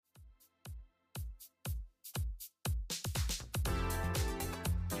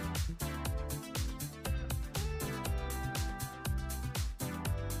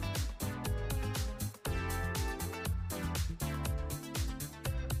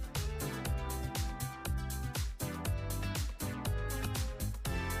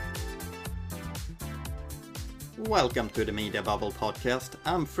Welcome to the Media Bubble podcast.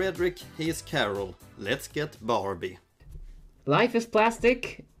 I'm Frederick, he's Carol. Let's get Barbie. Life is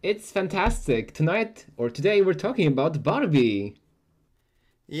plastic, it's fantastic. Tonight, or today, we're talking about Barbie.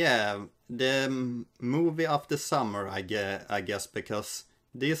 Yeah, the movie of the summer, I guess, because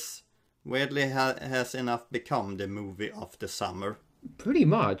this weirdly has enough become the movie of the summer. Pretty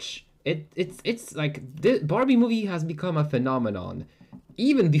much. It's like the Barbie movie has become a phenomenon,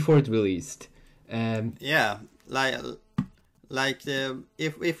 even before it released. Yeah,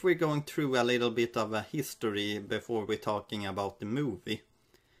 if we're going through a little bit of a history before we're talking about the movie.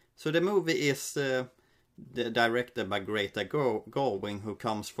 So the movie is directed by Greta Gerwig, who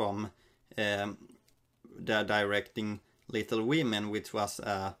comes from the directing Little Women, which was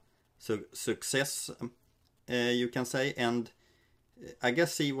a success, you can say. And I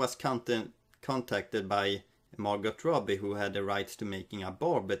guess he was contacted by Margot Robbie, who had the rights to making a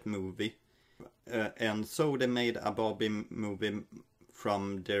Barbie movie. And so they made a Barbie movie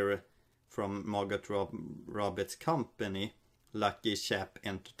from Margot Robbie's company, Lucky Chap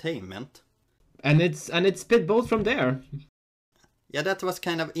Entertainment. And it's split both from there. Yeah, that was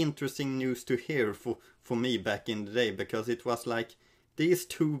kind of interesting news to hear for me back in the day, because it was like, these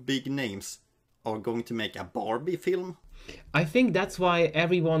two big names are going to make a Barbie film. I think that's why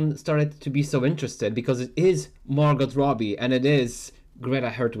everyone started to be so interested, because it is Margot Robbie and it is Greta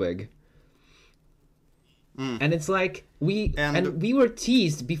Gerwig. And it's like we were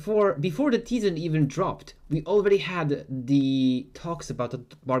teased before the teaser even dropped. We already had the talks about the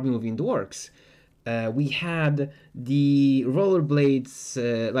Barbie movie in the works. We had the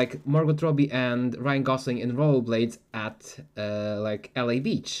rollerblades, like Margot Robbie and Ryan Gosling in rollerblades at like LA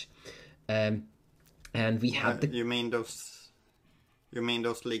Beach, and we had You mean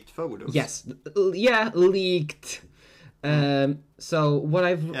those leaked photos? Yes, yeah, leaked. So what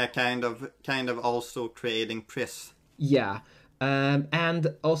I've kind of also creating press. Yeah, and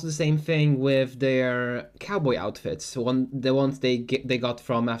also the same thing with their cowboy outfits. The ones they got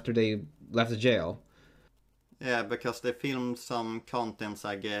from after they left the jail. Yeah, because they filmed some contents,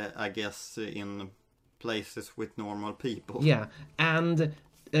 I guess, in places with normal people. Yeah, and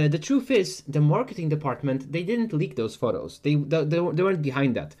the truth is, the marketing department, they didn't leak those photos. They weren't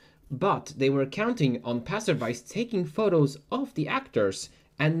behind that. But they were counting on passerbys taking photos of the actors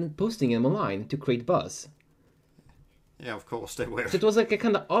and posting them online to create buzz. Yeah, of course they were. So it was like a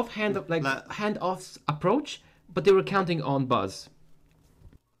kind of offhand, like hand-off approach, but they were counting on buzz.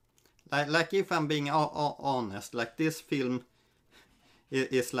 Like if I'm being honest, like this film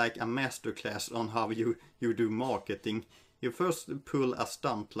is like a masterclass on how you do marketing. You first pull a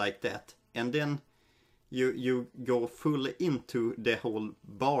stunt like that, and then you go fully into the whole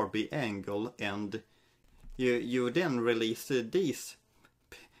Barbie angle, and you then release these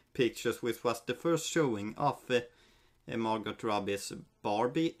pictures, which was the first showing of Margot Robbie's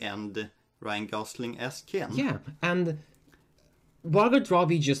Barbie and Ryan Gosling as Ken. Yeah, and Margot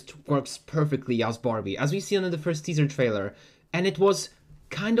Robbie just works perfectly as Barbie, as we see in the first teaser trailer, and it was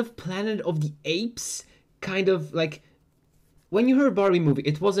kind of Planet of the Apes, kind of like, when you heard Barbie movie,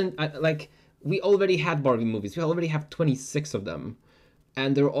 it wasn't like, we already had Barbie movies. We already have 26 of them.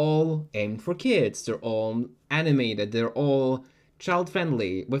 And they're all aimed for kids. They're all animated. They're all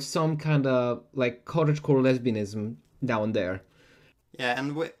child-friendly, with some kind of like cottagecore lesbianism down there. Yeah,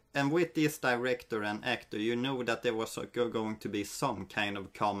 and with this director and actor, you know that there was going to be some kind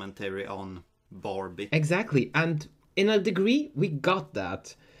of commentary on Barbie. Exactly. And in a degree, we got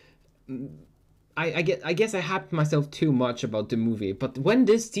that. I guess I hyped myself too much about the movie. But when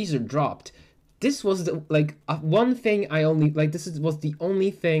this teaser dropped, this was one thing was the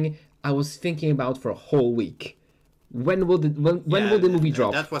only thing I was thinking about for a whole week. When will the movie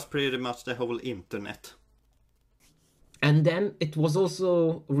drop? That was pretty much the whole internet. And then it was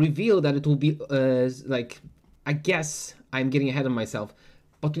also revealed that it will be I guess I'm getting ahead of myself,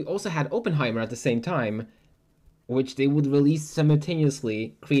 but we also had Oppenheimer at the same time, which they would release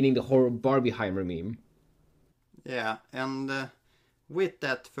simultaneously, creating the whole Barbieheimer meme. Yeah, and with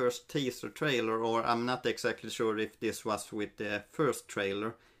that first teaser trailer, or I'm not exactly sure if this was with the first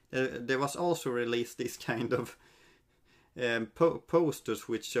trailer, there was also released this kind of posters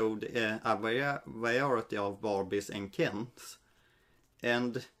which showed a variety of Barbies and Kens.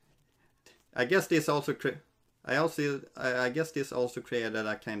 And I guess this also created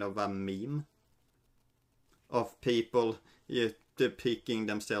a kind of a meme of people depicting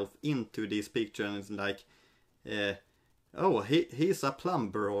themselves into this picture, and it's like, oh, he's a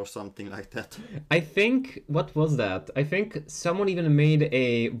plumber or something like that. I think, what was that? I think someone even made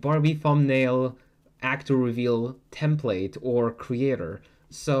a Barbie thumbnail actor reveal template or creator,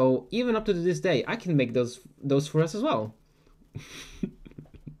 So even up to this day, I can make those for us as well.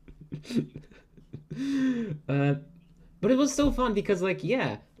 uh, but it was so fun because, like,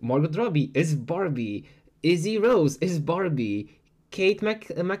 yeah, Margot Robbie is Barbie, Izzy Rose is Barbie, Kate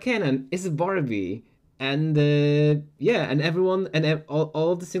McKinnon is Barbie, and yeah, and everyone and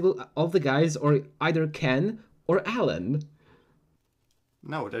all the guys are either Ken or Alan.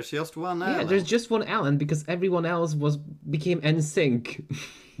 No, there's just one Yeah, there's Alan. just one Alan because everyone else was became NSYNC.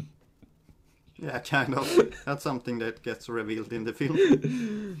 Yeah, kind of. That's something that gets revealed in the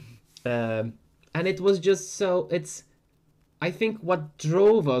film. And it was just so it's I think what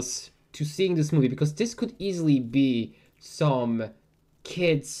drove us to seeing this movie, because this could easily be some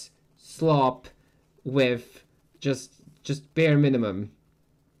kids slop with just bare minimum,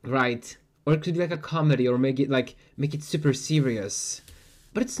 right? Or it could be like a comedy, or make it super serious,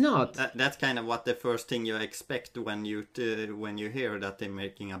 but it's not. That's kind of what the first thing you expect when you hear that they're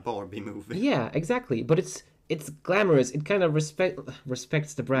making a Barbie movie. Yeah, exactly. But it's glamorous. It kind of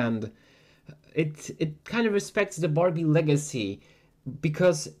respects the brand. It kind of respects the Barbie legacy,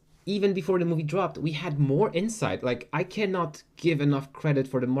 because even before the movie dropped, we had more insight. Like, I cannot give enough credit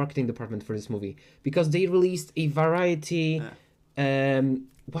for the marketing department for this movie, because they released a variety.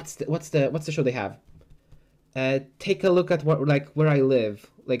 What's the show they have? Take a look at where I live.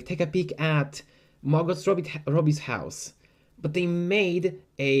 Like, take a peek at Robbie's house. But they made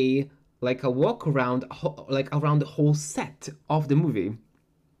a walk around, around the whole set of the movie.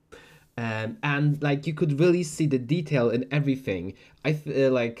 And like, you could really see the detail in everything. I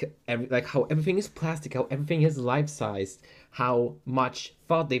feel like how everything is plastic, how everything is life sized, how much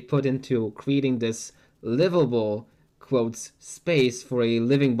thought they put into creating this livable, quotes, space for a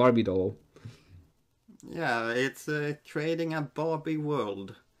living Barbie doll. Yeah, it's creating a Barbie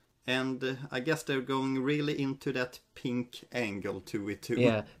world. And I guess they're going really into that pink angle to it too.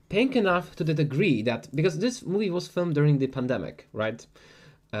 Yeah, pink enough to the degree that, because this movie was filmed during the pandemic, right?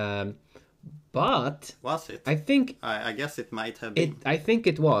 Um, but Was it? I think I guess it might have been. I think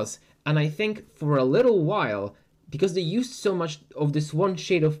it was, and I think for a little while, because they used so much of this one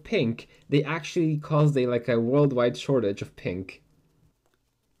shade of pink, they actually caused a worldwide shortage of pink.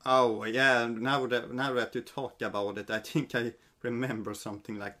 Oh, yeah, now that you talk about it, I think I remember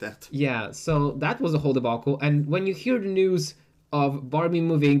something like that. Yeah, so that was a whole debacle. And when you hear the news of Barbie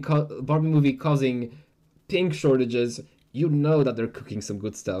movie causing pink shortages, you know that they're cooking some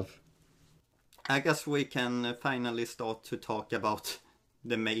good stuff. I guess we can finally start to talk about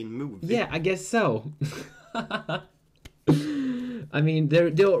the main movie. Yeah, I guess so. I mean, there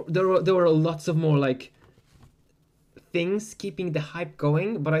were lots of more like things keeping the hype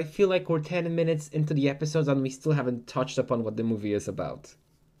going, but I feel like we're 10 minutes into the episodes and we still haven't touched upon what the movie is about.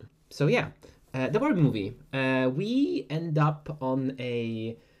 So yeah, the Barbie movie. We end up on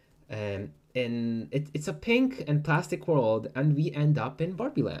it's a pink and plastic world, and we end up in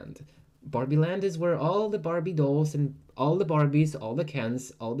Barbie Land. Barbie Land is where all the Barbie dolls and all the Barbies, all the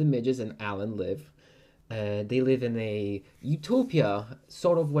Kens, all the midges, and Alan live. They live in a utopia,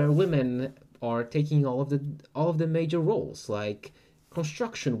 sort of, where women are taking all of the major roles, like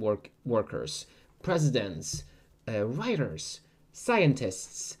construction workers, presidents, writers,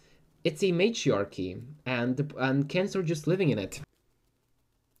 scientists. It's a matriarchy, and Kens are just living in it.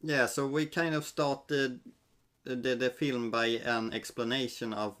 Yeah, so we kind of started the film by an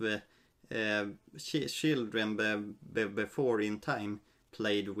explanation of children before in time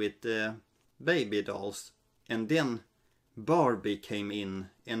played with baby dolls, and then Barbie came in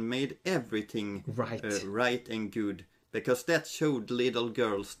and made everything Right. Right and good, because that showed little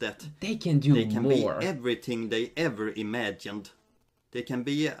girls that They can do they can more. be everything they ever imagined. They can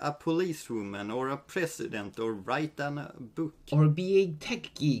be a policewoman or a president or write a book. Or be a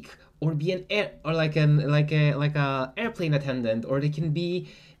tech geek, or be an air, or like a airplane attendant, or they can be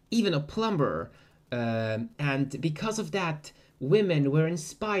even a plumber. And because of that, women were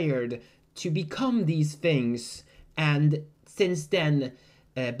inspired to become these things. And since then,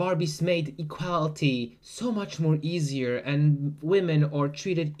 Barbie's made equality so much more easier, and women are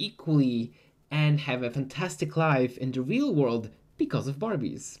treated equally and have a fantastic life in the real world because of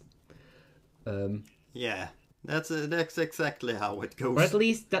Barbies. Yeah, that's exactly how it goes. Or at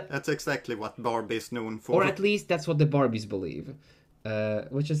least that That's exactly what Barbie is known for. or at least that's what the Barbies believe.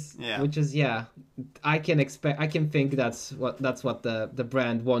 Which is yeah, I can think that's what the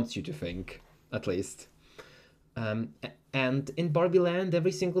brand wants you to think, at least. And in Barbie Land,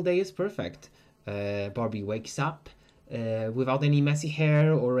 every single day is perfect. Barbie wakes up without any messy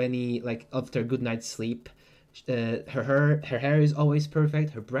hair or any, like, after a good night's sleep. Her hair is always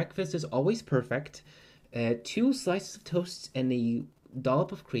perfect. Her breakfast is always perfect. 2 slices of toast and a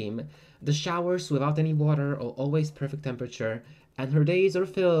dollop of cream, the showers without any water are always perfect temperature, and her days are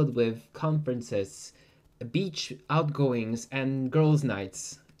filled with conferences, beach outgoings, and girls'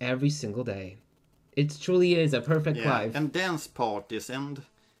 nights every single day. It truly is a perfect life. And dance parties and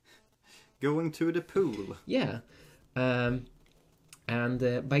going to the pool. Yeah.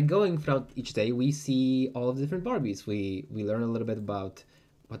 And by going throughout each day, we see all of the different Barbies. We learn a little bit about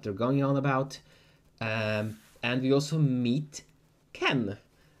what they're going on about. And we also meet Ken.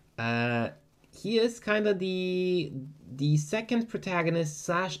 He is kind of the second protagonist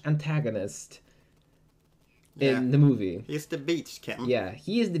 / antagonist in the movie. He's the beach Ken. Yeah,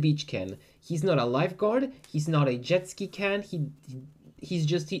 he is the beach Ken. He's not a lifeguard. He's not a jet ski Ken. He's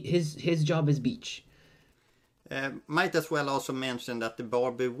just his job is beach. Might as well also mention that the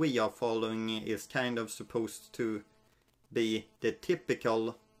Barbie we are following is kind of supposed to be the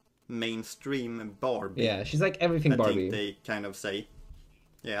typical mainstream Barbie. Yeah, she's like everything Barbie. I think they kind of say.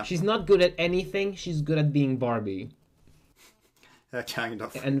 Yeah. She's not good at anything. She's good at being Barbie. Kind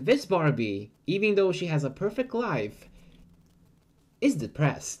of. And this Barbie, even though she has a perfect life, is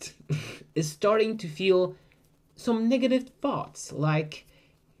depressed. Is starting to feel some negative thoughts, like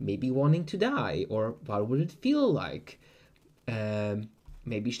maybe wanting to die, or what would it feel like?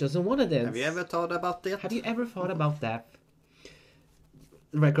 Maybe she doesn't want to dance. Have you ever thought about that? Have you ever thought about that?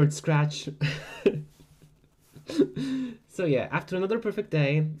 Record scratch. So yeah, after another perfect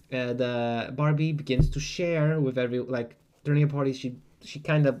day, the Barbie begins to share with during a party. She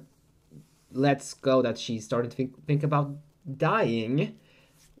kind of lets go that she's starting to think about dying.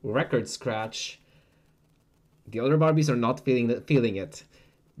 Record scratch. The other Barbies are not feeling it.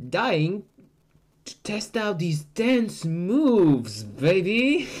 Dying to test out these dance moves,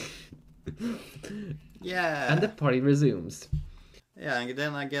 baby. Yeah. And the party resumes. Yeah, and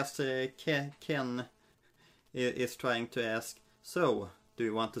then I guess Ken is trying to ask, so, do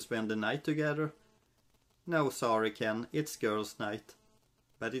you want to spend the night together? No, sorry Ken, it's girls' night.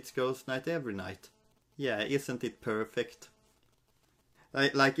 But it's girls' night every night. Yeah, isn't it perfect?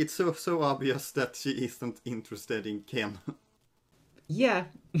 Like it's so obvious that she isn't interested in Ken. Yeah.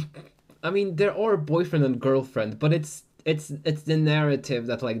 I mean, there are boyfriend and girlfriend, but it's the narrative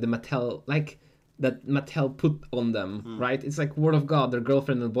that Mattel put on them, right? It's like word of God, they're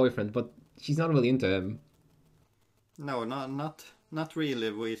girlfriend and boyfriend, but she's not really into him. No, not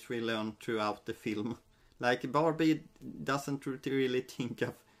really, which we learn throughout the film. Like, Barbie doesn't really think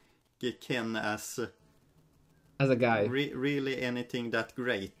of Ken as a guy. Really anything that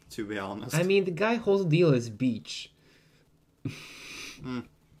great, to be honest. I mean, the guy whole deal is beach.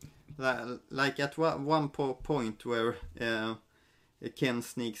 Like at one point where Ken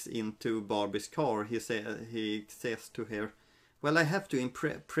sneaks into Barbie's car, he says to her, well, I have to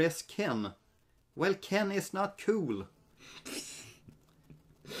impress Ken. Well, Ken is not cool.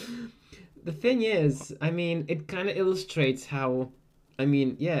 The thing is, I mean, it kind of illustrates how, I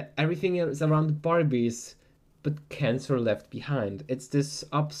mean, yeah, everything is around Barbies, but Kens are left behind. It's this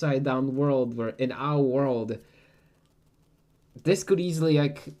upside down world where, in our world, this could easily,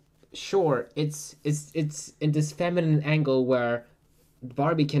 like, sure, it's in this feminine angle where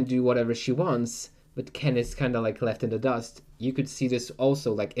Barbie can do whatever she wants, but Ken is kind of like left in the dust. You could see this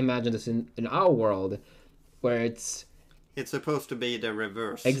also, like, imagine this in our world, where it's supposed to be the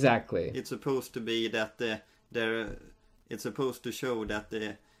reverse. Exactly. It's supposed to be that it's supposed to show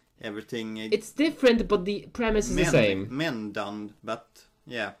that everything. It's different, but the premise is the same. Men done, but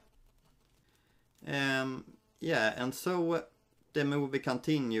yeah. Yeah, and so the movie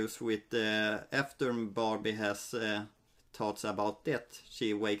continues with after Barbie has thoughts about death,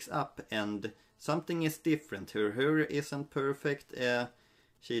 she wakes up and something is different. Her hair isn't perfect.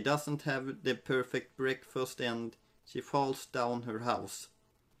 She doesn't have the perfect breakfast, and she falls down her house.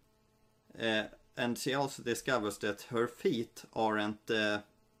 And she also discovers that her feet aren't.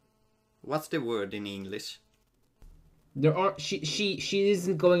 What's the word in English? She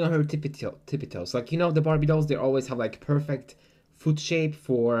isn't going on her tippy toes. Like, you know, the Barbie dolls, they always have like perfect foot shape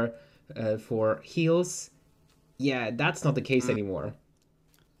for heels. Yeah, that's not the case anymore.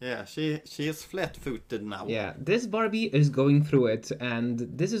 Yeah, she is flat-footed now. Yeah, this Barbie is going through it, and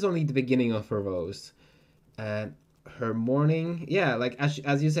this is only the beginning of her woes. Her morning, yeah, like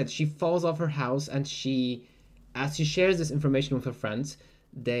as you said, she falls off her house, and as she shares this information with her friends,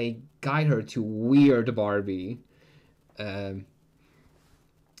 they guide her to Weird Barbie,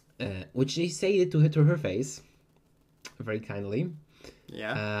 which they say to hit her face, very kindly.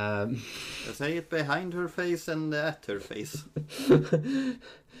 Yeah. They say it behind her face and at her face.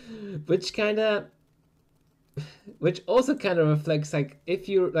 which also kind of reflects, like, if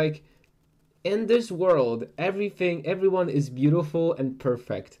you're like, In this world, everyone is beautiful and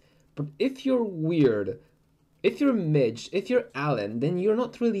perfect. But if you're weird, if you're Midge, if you're Alan, then you're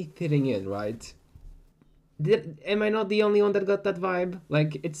not really fitting in, right? Am I not the only one that got that vibe?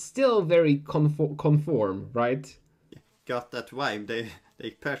 Like, it's still very conform, right? Got that vibe.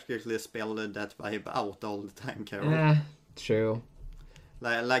 They practically spelled that vibe out all the time, Carol. True.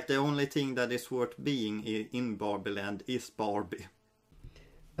 Like the only thing that is worth being in Barbie Land is Barbie.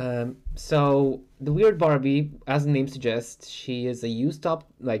 So the weird Barbie, as the name suggests, she is a used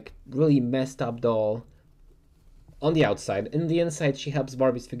up, like really messed up doll on the outside. In the inside, she helps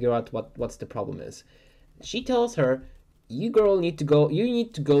Barbies figure out what's the problem is. She tells her, "You girl need to go. You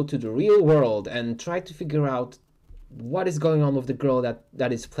need to go to the real world and try to figure out what is going on with the girl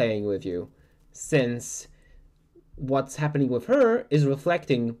that is playing with you, since what's happening with her is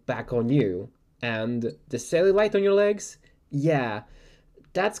reflecting back on you, and the cellulite on your legs, yeah,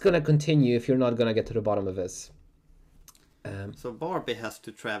 that's gonna continue if you're not gonna get to the bottom of this." So Barbie has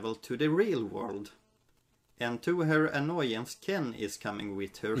to travel to the real world. And to her annoyance, Ken is coming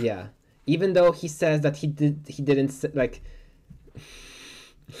with her. Yeah. Even though he says that he didn't, like...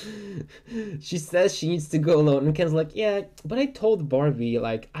 She says she needs to go alone, and Ken's like, "Yeah, but I told Barbie,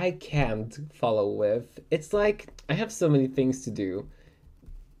 like, I can't follow with. It's like, I have so many things to do.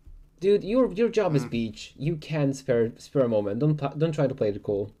 Dude, your job is beach. You can spare a moment. Don't try to play it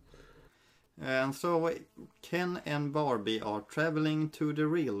cool." And so Ken and Barbie are traveling to the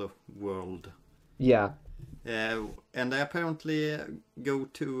real world. Yeah. And they apparently go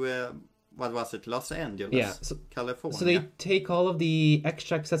to, what was it, Los Angeles, yeah. California. So they take all of the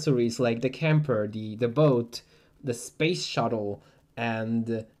extra accessories, like the camper, the boat, the space shuttle,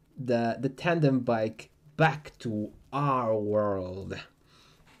 and the tandem bike back to our world.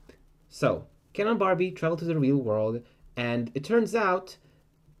 So Ken and Barbie travel to the real world, and it turns out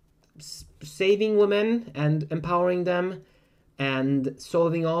saving women and empowering them and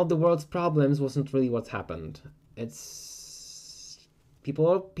solving all the world's problems wasn't really what happened. It's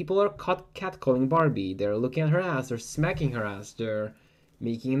people are caught catcalling Barbie. They're looking at her ass. They're smacking her ass. They're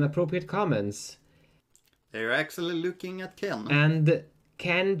making inappropriate comments. They're actually looking at Ken. And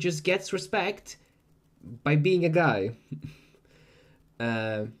Ken just gets respect by being a guy.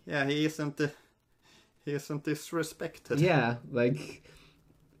 Yeah, he isn't disrespected. Yeah, like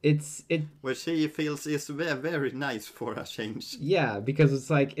which he feels is very, very nice for a change. Yeah, because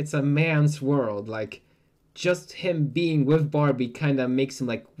it's like it's a man's world. Like, just him being with Barbie kind of makes him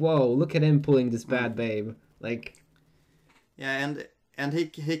like, whoa, look at him pulling this bad babe. Like, yeah, and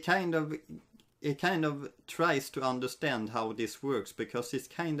he kind of tries to understand how this works, because he's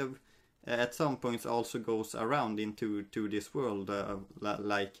kind of at some points also goes around into this world,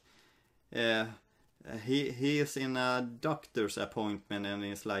 he is in a doctor's appointment and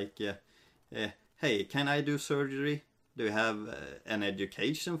he's like, "Hey, can I do surgery? Do you have an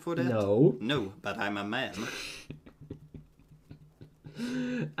education for that?" No, but I'm a man.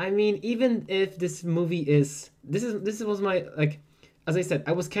 I mean, even if this movie is this was my, like, as I said,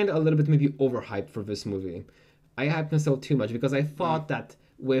 I was kind of a little bit maybe overhyped for this movie. I hyped myself too much because I thought that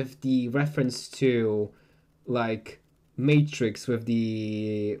with the reference to, like, Matrix with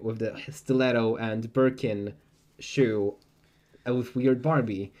the stiletto and Birkin shoe, with weird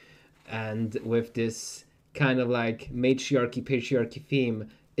Barbie, and with this kind of like patriarchy theme,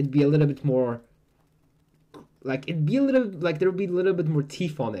 it'd be a little bit more like, there would be a little bit more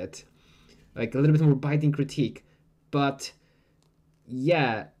teeth on it, like a little bit more biting critique. But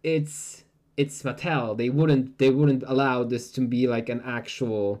yeah, it's Mattel. They wouldn't allow this to be like an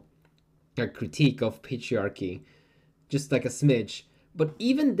actual critique of patriarchy, just like a smidge. But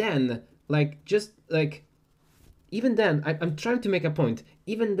even then, I'm trying to make a point.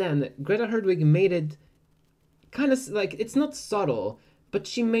 Even then, Greta Gerwig made it kind of like, it's not subtle, but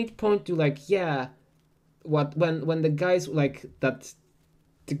she made point to, like, yeah, when the guys, like, that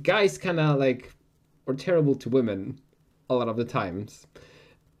the guys kind of like are terrible to women a lot of the times.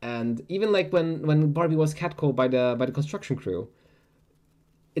 And even like when Barbie was catcalled by the construction crew,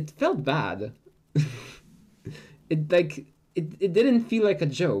 it felt bad. It didn't feel like a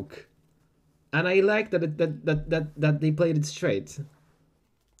joke, and I like that they played it straight.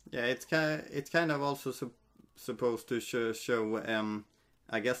 Yeah, it's kind of also supposed to show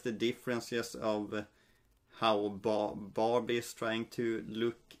I guess the differences of how Barbie is trying to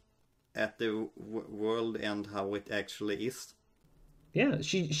look at the world and how it actually is. Yeah,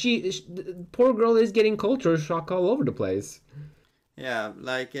 she poor girl is getting culture shock all over the place. Yeah,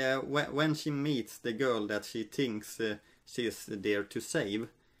 like when she meets the girl that she thinks she's there to save,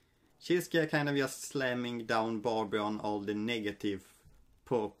 she's kind of just slamming down Barbie on all the negative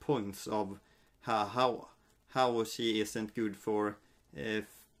points of how she isn't good for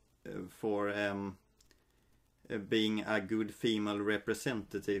being a good female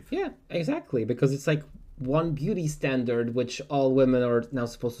representative. Yeah, exactly, because it's like one beauty standard which all women are now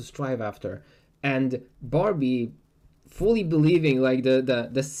supposed to strive after. And Barbie fully believing like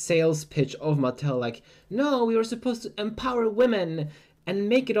the sales pitch of Mattel, like, no, we were supposed to empower women and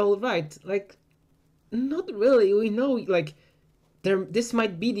make it all right. Like, not really. We know like this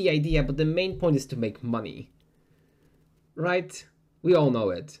might be the idea, but the main point is to make money. Right? We all know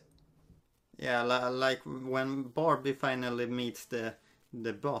it. Yeah, like when Barbie finally meets the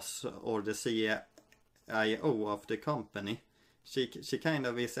boss or the CIO of the company, she kind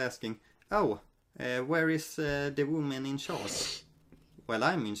of is asking, "Oh, where is the woman in charge?" "Well,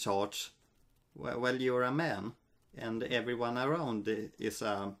 I'm in charge." Well, you're a man, and everyone around is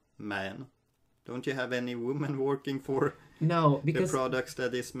a man. Don't you have any woman working for No, because the products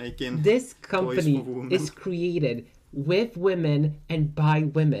that is making this toys company for women? is created with women and by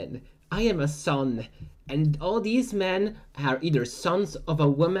women. I am a son, and all these men are either sons of a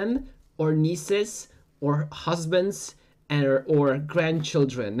woman or nieces or husbands or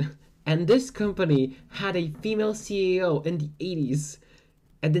grandchildren. And this company had a female CEO in the 80s,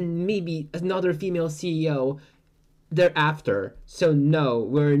 and then maybe another female CEO thereafter. So no,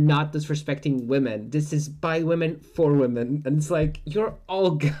 we're not disrespecting women. This is by women for women. And it's like, you're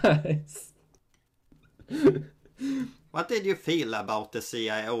all guys. What did you feel about the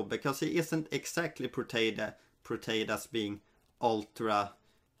CIO? Because he isn't exactly portrayed as being ultra.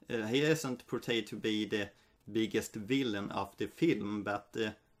 He isn't portrayed to be the biggest villain of the film. But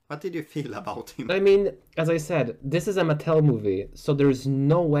what did you feel about him? I mean, as I said, this is a Mattel movie, so there's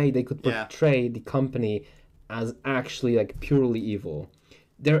no way they could portray the company as actually like purely evil.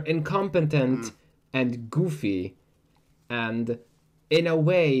 They're incompetent and goofy, and in a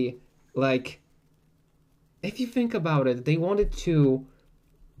way, like, if you think about it, they wanted to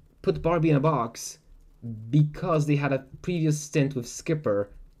put Barbie in a box because they had a previous stint with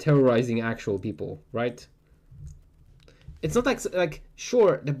Skipper terrorizing actual people, right? It's not like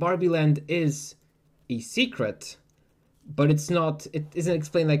sure, the Barbie land is a secret, but it isn't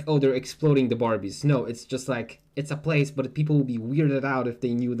explained like, oh, they're exploding the Barbies. No, it's just like, it's a place, but people would be weirded out if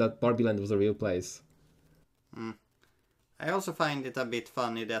they knew that Barbie land was a real place. I also find it a bit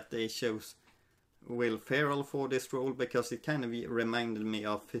funny that they chose Will Ferrell for this role, because it kind of reminded me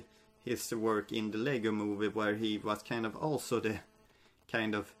of his work in the Lego movie, where he was kind of also the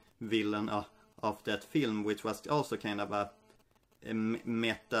kind of villain of that film, which was also kind of a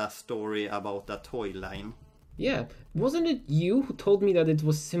meta story about a toy line. Yeah, wasn't it you who told me that it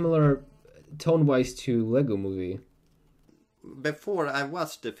was similar tone-wise to Lego movie? Before I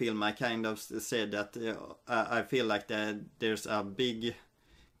watched the film, I kind of said that I feel like there's a big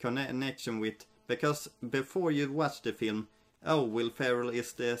connection with, because before you watch the film, oh, Will Ferrell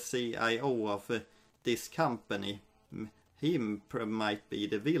is the CIO of this company. He might be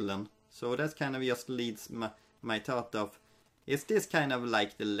the villain. So that kind of just leads my thought of, is this kind of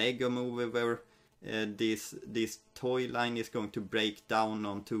like the Lego movie where this toy line is going to break down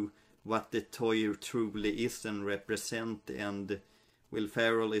onto what the toy truly is and represent, and Will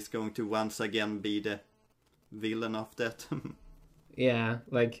Ferrell is going to once again be the villain of that? Yeah,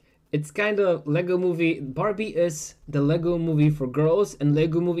 like, it's kind of Lego movie. Barbie is the Lego movie for girls, and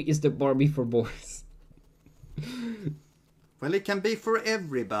Lego movie is the Barbie for boys. Well, it can be for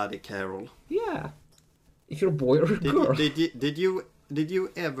everybody, Carol. Yeah, if you're a boy or a girl. Did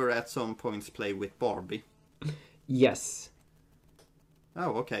you ever at some points play with Barbie? Yes.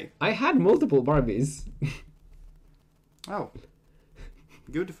 Oh, okay. I had multiple Barbies. Oh,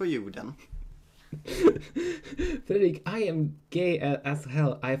 good for you then. Fredrik, I am gay as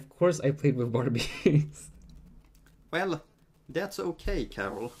hell. Of course I played with Barbies. Well, that's okay,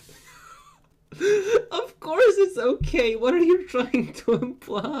 Carol. Of course it's okay. What are you trying to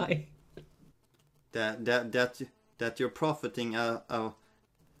imply? That you're profiting a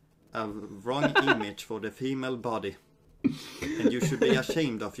wrong image for the female body, and you should be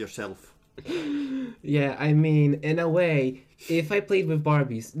ashamed of yourself. Yeah, I mean, in a way, if I played with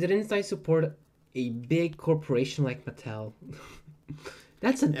Barbies, didn't I support a big corporation like Mattel?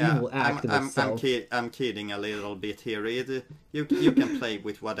 That's an evil act in itself. I'm kidding a little bit here. You can play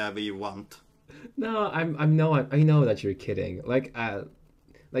with whatever you want. No, I know that you're kidding.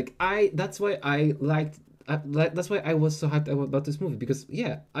 That's why I liked. That's why I was so hyped about this movie, because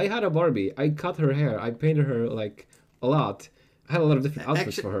yeah, I had a Barbie. I cut her hair. I painted her like a lot. I had a lot of different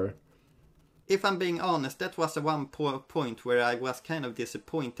outfits for her. If I'm being honest, that was the one point where I was kind of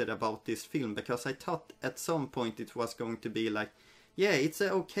disappointed about this film, because I thought at some point it was going to be like, yeah, it's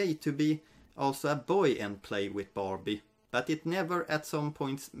okay to be also a boy and play with Barbie, but it never at some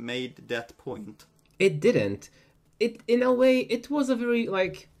points made that point. It didn't. It in a way it was a very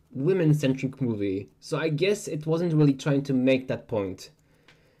like women-centric movie, so I guess it wasn't really trying to make that point.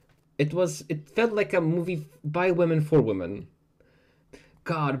 It felt like a movie by women for women.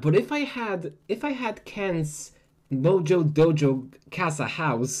 God, but if I had Ken's Mojo Dojo Casa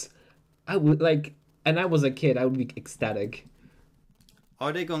house, I would like, and I was a kid, I would be ecstatic.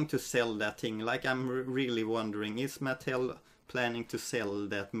 Are they going to sell that thing? Like, I'm really wondering, is Mattel planning to sell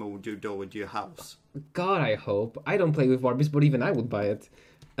that Mojo Dojo house? God, I hope. I don't play with Barbies, but even I would buy it.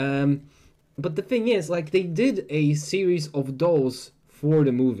 Um, but the thing is, like, they did a series of dolls for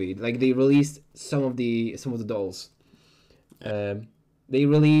the movie. Like, they released some of the dolls. Um, they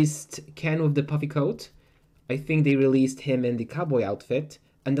released Ken with the puffy coat. I think they released him in the cowboy outfit,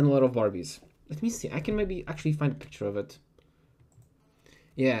 and then a lot of Barbies. Let me see. I can maybe actually find a picture of it.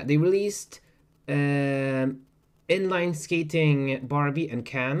 Yeah, they released inline skating Barbie and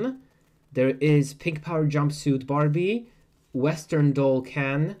Ken. There is pink power jumpsuit Barbie, Western doll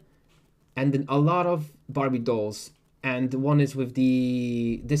Ken, and then a lot of Barbie dolls. And one is with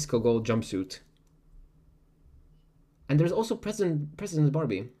the disco gold jumpsuit. And there's also President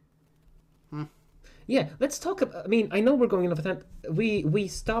Barbie. Hmm. Yeah, let's talk about. I mean, I know we're going off that. We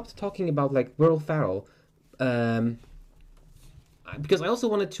stopped talking about like Will Ferrell, um, because I also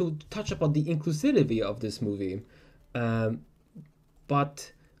wanted to touch upon the inclusivity of this movie, um,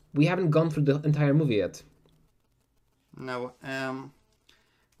 but we haven't gone through the entire movie yet. No.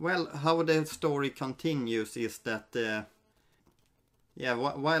 Well, how the story continues is that, yeah,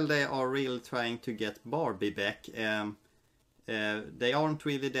 while they are really trying to get Barbie back, they aren't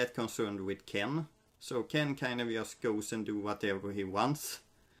really that concerned with Ken. So Ken kind of just goes and do whatever he wants.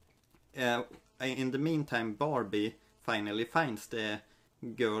 In the meantime, Barbie finally finds the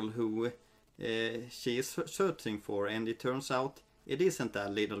girl who she is searching for, and it turns out it isn't a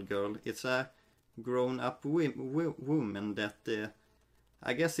little girl. It's a grown-up woman that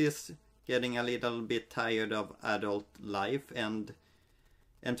I guess is getting a little bit tired of adult life and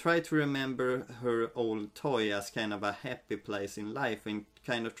try to remember her old toy as kind of a happy place in life, and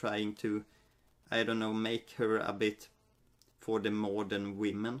kind of trying to, I don't know, make her a bit for the modern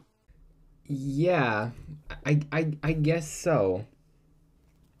women. Yeah, I guess so.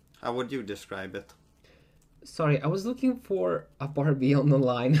 How would you describe it? Sorry, I was looking for a Barbie on the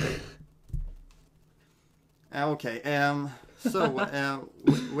line. Okay, so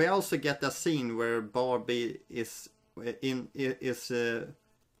we also get a scene where Barbie is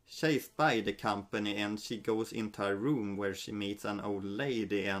chased by the company, and she goes into a room where she meets an old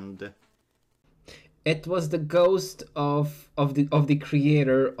lady, and It was the ghost of the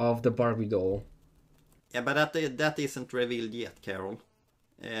creator of the Barbie doll. yeah, but that isn't revealed yet, Carol.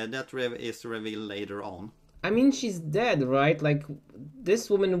 That is revealed later on. I mean, she's dead, right? Like, this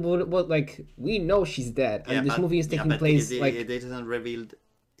woman would like, we know she's dead, and Yeah, this movie is yeah, taking but place like. it isn't revealed.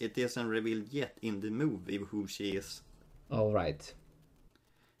 It isn't revealed yet in the movie who she is. All right.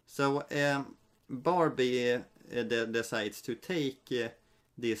 So Barbie decides to take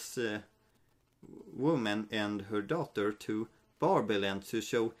this woman and her daughter to Barbieland to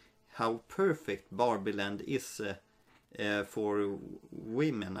show how perfect Barbieland is for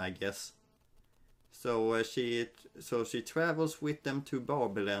women, I guess. So she travels with them to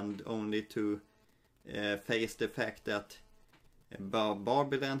Barbieland, only to face the fact that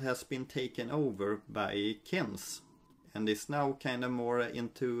Barbieland has been taken over by Kens, and is now kind of more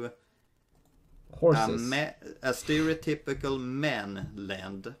into Horses. a stereotypical man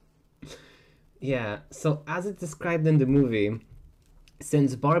land. Yeah, so as it's described in the movie,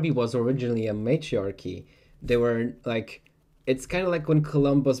 since Barbie was originally a matriarchy, they were like, it's kind of like when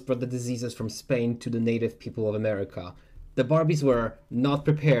Columbus brought the diseases from Spain to the native people of America. The Barbies were not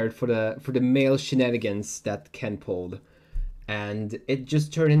prepared for the male shenanigans that Ken pulled, and it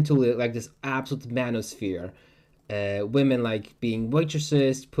just turned into like this absolute manosphere. Women like being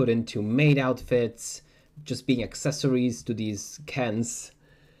waitresses, put into maid outfits, just being accessories to these Kens.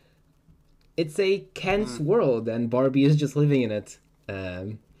 It's a Ken's world, and Barbie is just living in it.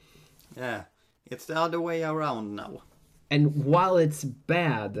 Yeah, it's the other way around now. And while it's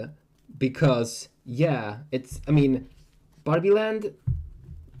bad, because yeah, I mean, Barbie Land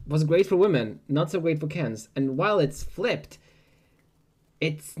was great for women, not so great for Kens. And while it's flipped,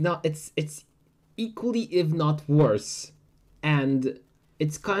 it's not. It's equally, if not worse, and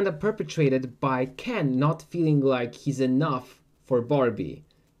it's kind of perpetrated by Ken not feeling like he's enough for Barbie.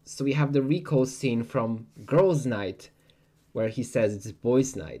 So we have the recall scene from Girls' Night, where he says it's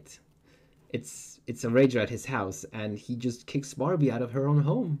boys' night. It's a rager at his house, and he just kicks Barbie out of her own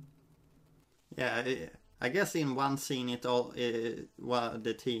home. Yeah, I guess in one scene it all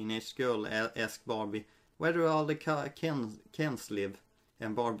the teenage girl asked Barbie, "Where do all the Kens live?"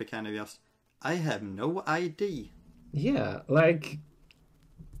 And Barbie kind of just, "I have no idea." Yeah, like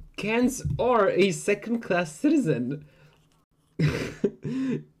Kens are a second-class citizen.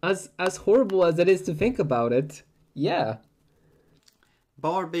 As horrible as it is to think about it, yeah.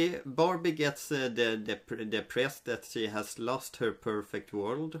 Barbie gets depressed that she has lost her perfect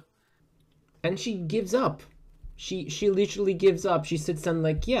world. And she gives up. She literally gives up. She sits down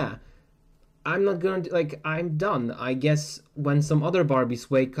like, yeah, I'm not gonna like I'm done. I guess when some other Barbies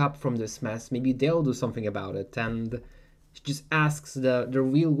wake up from this mess, maybe they'll do something about it. And she just asks the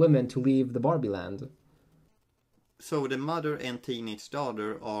real women to leave the Barbie land. So the mother and teenage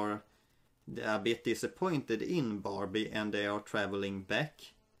daughter are a bit disappointed in Barbie and they are traveling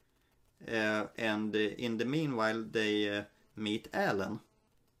back. And in the meanwhile, they meet Alan,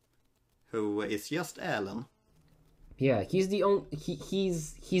 who is just Alan. Yeah, he's the only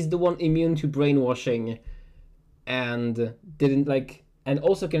he's the one immune to brainwashing, and didn't like and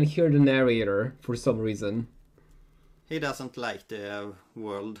also can hear the narrator for some reason. He doesn't like the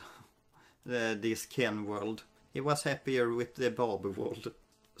world, this Ken world. He was happier with the Barbie world.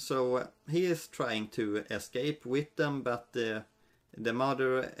 So he is trying to escape with them, but the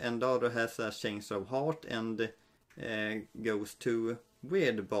mother and daughter has a change of heart and goes to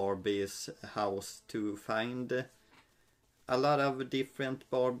Weird Barbie's house to find a lot of different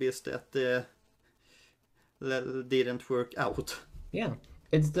Barbies that didn't work out. Yeah,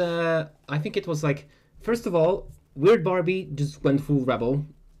 it's the I think it was like first of all, Weird Barbie just went full rebel.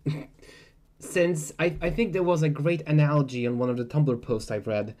 Since I think there was a great analogy on one of the Tumblr posts I've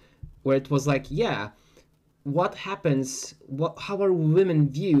read, where it was like, yeah, what happens? How are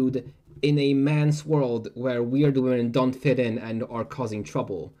women viewed in a man's world where weird women don't fit in and are causing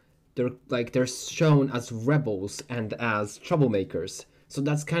trouble? They're shown as rebels and as troublemakers. So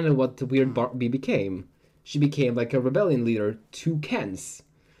that's kind of what the Weird Barbie became. She became like a rebellion leader to Ken's,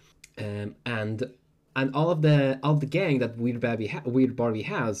 and all of the gang that Weird Barbie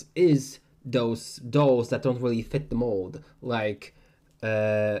has is those dolls that don't really fit the mold. Like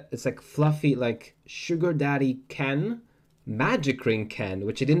it's like fluffy, like Sugar Daddy Ken, Magic Ring Ken,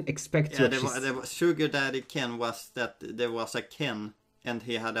 which I didn't expect to. Yeah, there was Sugar Daddy Ken was that there was a Ken and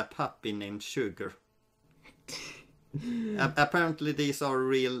he had a puppy named Sugar. Apparently these are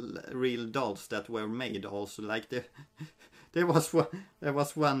real dolls that were made also. Like there was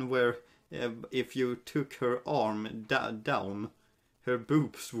one where if you took her arm down, her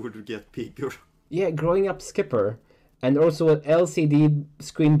boobs would get bigger. Yeah, growing up Skipper, and also an LCD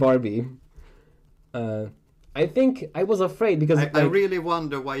screen Barbie. I think I was afraid because I really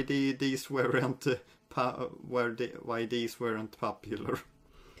wonder why these weren't why these weren't popular.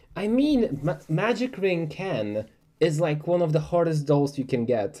 I mean, Magic Ring Ken is like one of the hardest dolls you can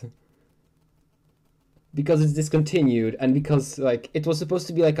get because it's discontinued and because like it was supposed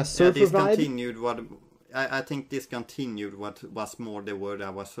to be like a surfer discontinued vibe. what I think discontinued what was more the word I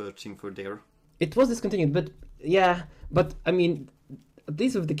was searching for there. It was discontinued, but yeah, but I mean,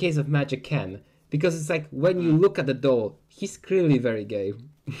 this is the case of Magic Ken because it's like when you look at the doll, he's clearly very gay.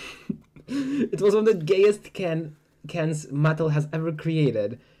 It was one of the gayest Kens Mattel has ever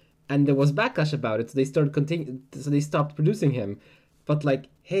created, and there was backlash about it. So they stopped producing him. But like,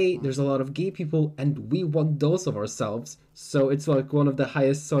 hey, there's a lot of gay people, and we want dolls of ourselves. So it's like one of the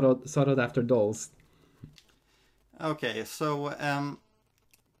highest sought after dolls. Okay, so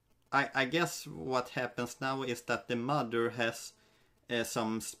I guess what happens now is that the mother has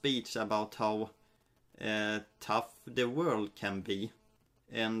some speech about how tough the world can be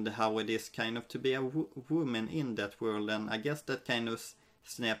and how it is kind of to be a woman in that world, and I guess that kind of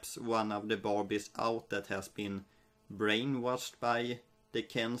snaps one of the Barbies out that has been brainwashed by the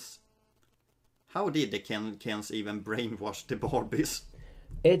Kens. How did the Kens even brainwash the Barbies?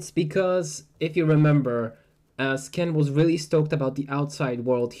 It's because, if you remember, as Ken was really stoked about the outside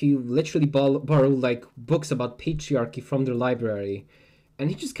world, he literally borrowed like books about patriarchy from their library. And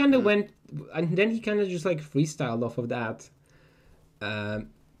he just kind of went, and then he kind of just like freestyled off of that.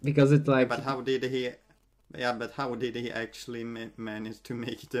 Because it's like... But how did he... Yeah, but how did he actually manage to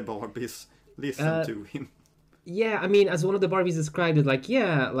make the Barbies listen to him? Yeah, I mean, as one of the Barbies described it, like,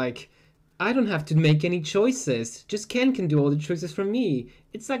 yeah, like, I don't have to make any choices. Just Ken can do all the choices for me.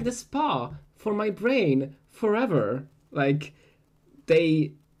 It's like the spa for my brain forever. Like,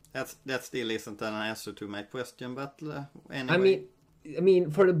 they... That still isn't an answer to my question, but anyway. I mean,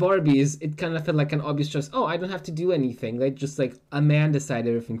 for the Barbies, it kind of felt like an obvious choice. Oh, I don't have to do anything. Like, just like, a man decided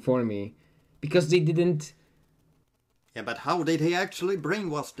everything for me. Because they didn't... Yeah, but how did he actually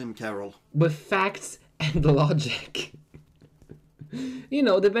brainwash them, Carol? With facts and logic. You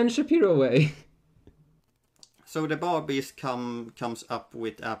know, the Ben Shapiro way. So the Barbies comes up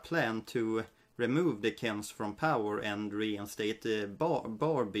with a plan to remove the Kens from power and reinstate the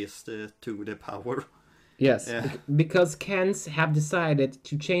Barbies to the power. Yes, because Kens have decided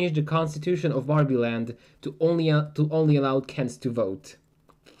to change the constitution of Barbie Land to only allow Kens to vote.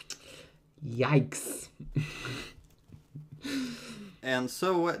 Yikes. And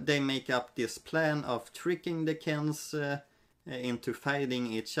so they make up this plan of tricking the Kens into fighting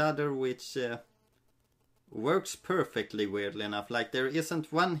each other, which works perfectly, weirdly enough. Like, there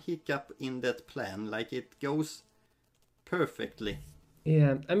isn't one hiccup in that plan. Like, it goes perfectly.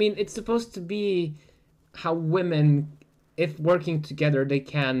 Yeah, I mean, it's supposed to be how women, if working together, they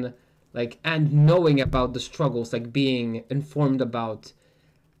can, like, and knowing about the struggles, like being informed about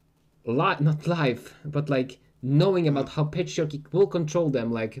not life, but like knowing about how patriarchy will control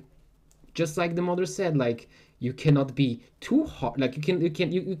them, like just like the mother said, like you cannot be too hard, like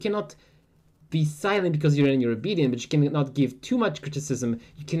you cannot be silent because you're obedient, but you cannot give too much criticism.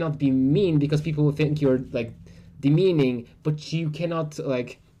 You cannot be mean because people will think you're like demeaning, but you cannot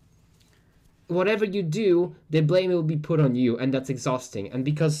like whatever you do, the blame will be put on you, and that's exhausting. And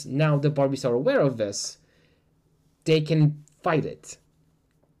because now the Barbies are aware of this, they can fight it.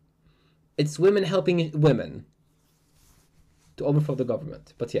 It's women helping women to overthrow the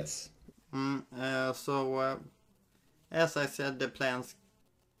government. But yes. As I said, the plans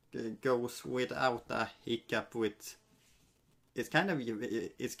goes without a hiccup. It's kind of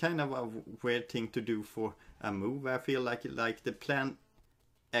a weird thing to do for a movie. I feel like the plan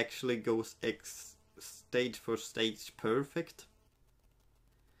actually goes stage for stage perfect.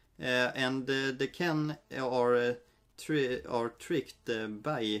 And the Ken are tricked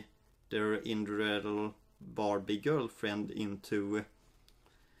by their individual Barbie girlfriend into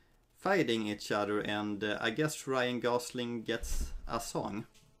fighting each other, and I guess Ryan Gosling gets a song.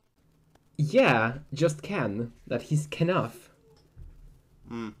 Yeah, just Ken. That he's Kenough.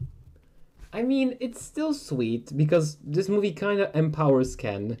 I mean, it's still sweet because this movie kind of empowers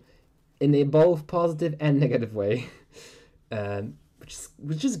Ken in a both positive and negative way,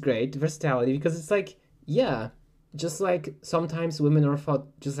 which is great versatility because it's like, yeah, just like sometimes women are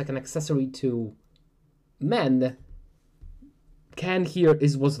thought just like an accessory to men. Ken here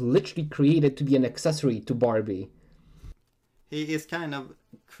was literally created to be an accessory to Barbie. He is kind of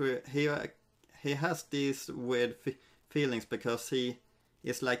he has these weird feelings because he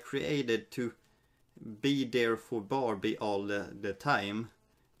is like created to be there for Barbie all the time,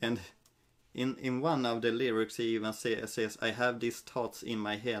 and in one of the lyrics he even says, "I have these thoughts in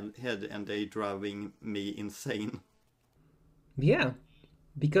my head and they driving me insane." Yeah,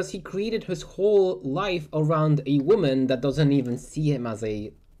 because he created his whole life around a woman that doesn't even see him as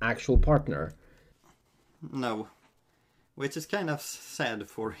a actual partner. No, which is kind of sad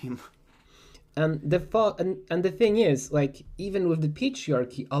for him. And the thing is, like, even with the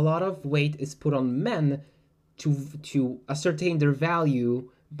patriarchy, a lot of weight is put on men to ascertain their value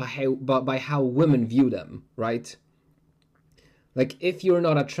by how women view them, right? Like, if you're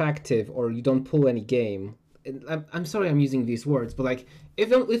not attractive or you don't pull any game, I'm sorry I'm using these words, but like, if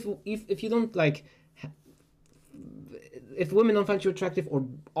you don't like, if women don't find you attractive or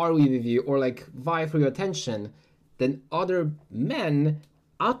argue with you or like vie for your attention, then other men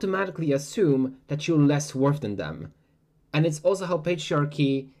automatically assume that you're less worth than them. And it's also how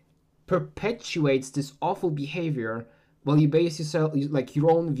patriarchy perpetuates this awful behavior while you base yourself like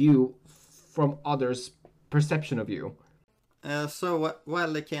your own view from others' perception of you. So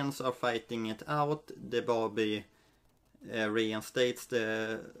while the Kens are fighting it out, the Barbie reinstates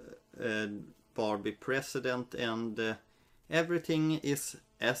the Barbie president, and everything is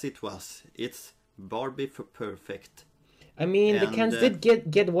as it was. It's Barbie for perfect. I mean, the Kens did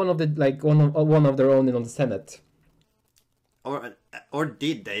get one of the like one of their own in the Senate. Or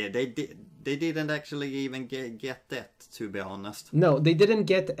did they? They didn't actually even get that, to be honest. No, they didn't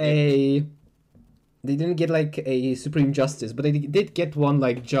get a. They didn't get like a Supreme Justice, but they did get one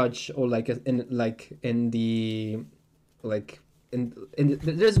like judge or like there's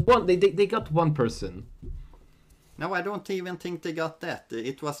one they got one person. No, I don't even think they got that.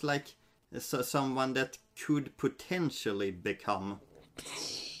 It was like someone that could potentially become.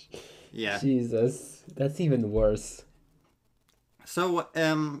 Yeah. Jesus, that's even worse. So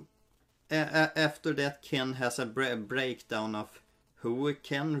after that, Ken has a breakdown of who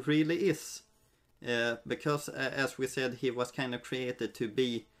Ken really is. Because as we said, he was kind of created to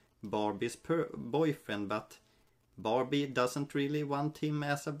be Barbie's boyfriend, but Barbie doesn't really want him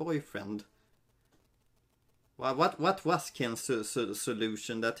as a boyfriend. What was Ken's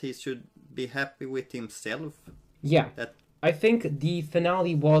solution? That he should be happy with himself? Yeah. That I think the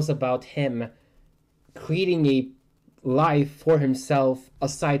finale was about him creating a life for himself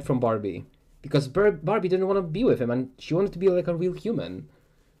aside from Barbie. Because Barbie didn't want to be with him and she wanted to be like a real human.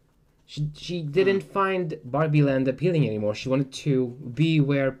 She didn't find Barbie Land appealing anymore. She wanted to be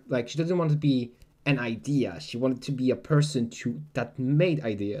where, like, she doesn't want to be an idea. She wanted to be a person that made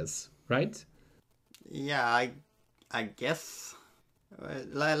ideas, right? Yeah, I guess.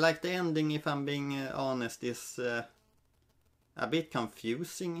 Like the ending, if I'm being honest, is a bit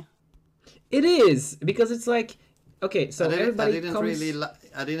confusing. It is because it's like, okay, so everybody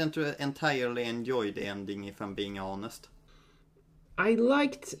I didn't entirely enjoy the ending, if I'm being honest. I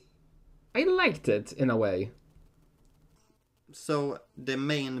liked it in a way. So the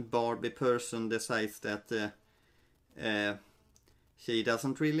main Barbie person decides that she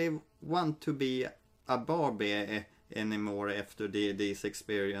doesn't really want to be a Barbie anymore after this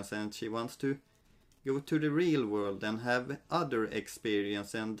experience, and she wants to go to the real world and have other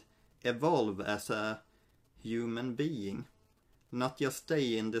experience and evolve as a human being, not just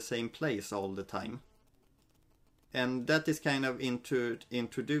stay in the same place all the time. And that is kind of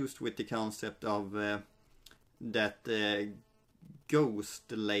introduced with the concept of that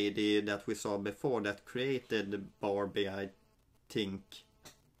ghost lady that we saw before that created Barbie, I think.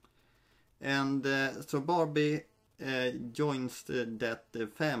 And so Barbie joins that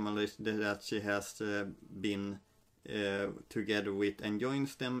family that she has been together with, and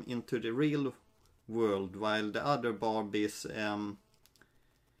joins them into the real world, while the other Barbies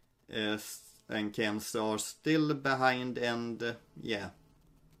and Kens are still behind, and yeah.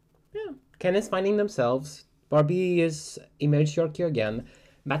 Ken is finding themselves. Barbie is a matriarchy again.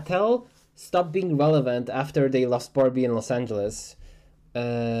 Mattel stopped being relevant after they lost Barbie in Los Angeles.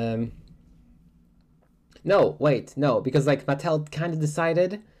 No, wait, no, because like Mattel kind of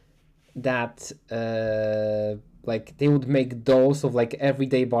decided that like they would make dolls of like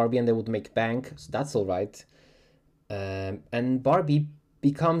everyday Barbie and they would make bank, so that's all right. And Barbie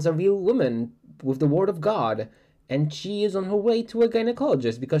becomes a real woman with the word of God, and she is on her way to a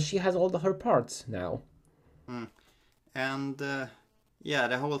gynecologist because she has all her parts now. And yeah,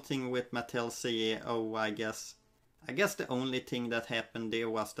 the whole thing with Mattel CEO, I guess the only thing that happened there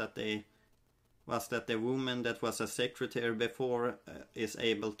was that the woman that was a secretary before is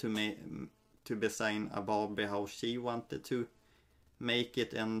able to design a Barbie how she wanted to make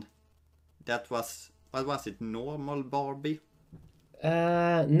it, and that was, what was it, normal Barbie?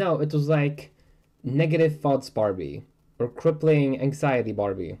 No, it was like negative thoughts Barbie or crippling anxiety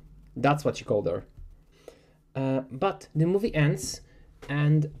Barbie. That's what she called her. But the movie ends,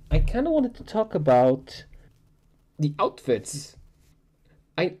 and I kind of wanted to talk about the outfits.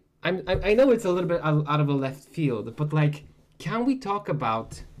 I know it's a little bit out of a left field, but like, can we talk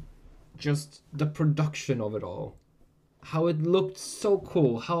about just the production of it all? How it looked so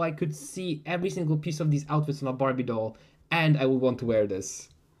cool, how I could see every single piece of these outfits on a Barbie doll, and I would want to wear this.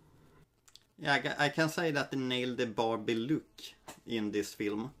 Yeah, I can say that they nailed the Barbie look in this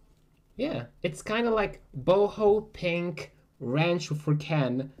film. Yeah, it's kind of like boho pink ranch for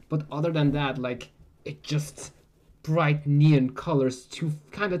Ken, but other than that, like, it just bright neon colors,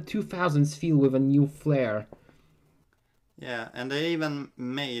 kind of 2000s feel with a new flair. Yeah, and they even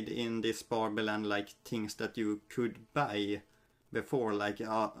made in this Barbie Land like things that you could buy before, like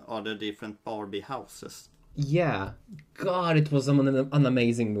other different Barbie houses. Yeah, God, it was an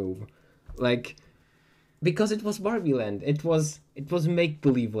amazing move. Like, because it was Barbie Land, it was make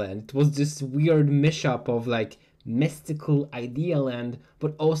believe land. It was this weird mashup of like mystical idea land,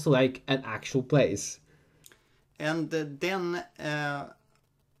 but also like an actual place. And then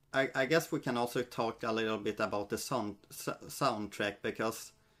I guess we can also talk a little bit about the soundtrack,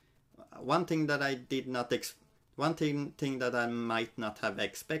 because one thing that I did not one thing that I might not have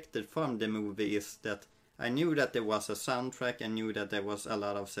expected from the movie is that I knew that there was a soundtrack, and knew that there was a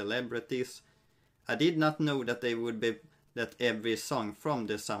lot of celebrities. I did not know that that every song from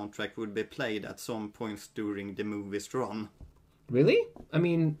the soundtrack would be played at some points during the movie's run. Really? I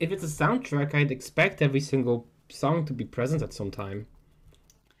mean, if it's a soundtrack, I'd expect every single song to be present at some time.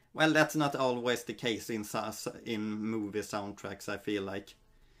 Well, that's not always the case in movie soundtracks, I feel like.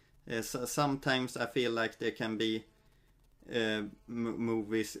 Sometimes I feel like there can be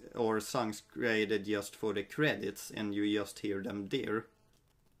movies or songs created just for the credits, and you just hear them there.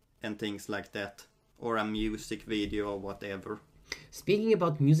 And things like that. Or a music video or whatever. Speaking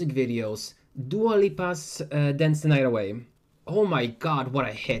about music videos, Dua Lipa's Dance the Night Away. Oh my god, what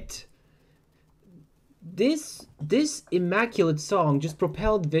a hit. This immaculate song just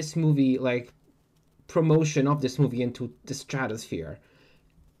propelled this movie like promotion of this movie into the stratosphere.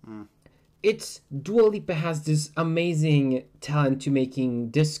 It's Dua Lipa has this amazing talent to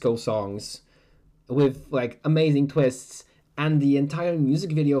making disco songs with like amazing twists, and the entire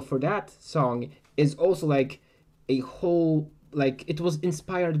music video for that song is also like a whole, like it was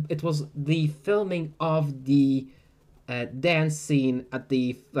inspired, it was the filming of the dance scene at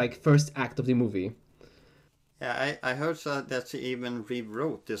the like first act of the movie. Yeah, I heard that she even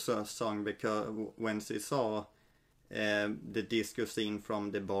rewrote this song because when she saw the disco scene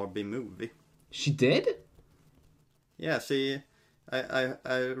from the Barbie movie. She did? Yeah,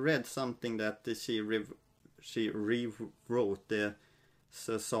 I read something that she rewrote the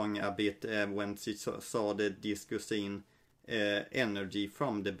song a bit when she saw the disco scene energy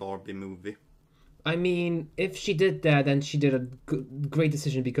from the Barbie movie. I mean, if she did that, then she did a great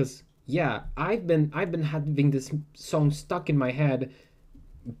decision because yeah, I've been having this song stuck in my head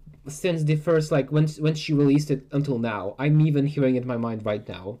since the first like when she released it until now. I'm even hearing it in my mind right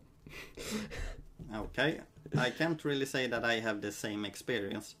now. Okay, I can't really say that I have the same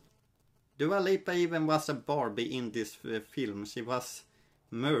experience. Dua Lipa even was a Barbie in this film. She was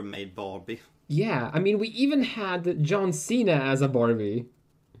Mermaid Barbie. Yeah, I mean, we even had John Cena as a Barbie.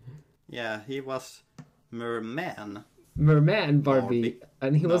 Yeah, he was Merman. Merman Barbie,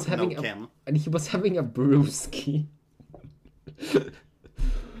 and he was having Ken. and he was having a brewski.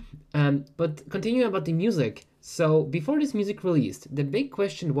 But continuing about the music, so before this music released, the big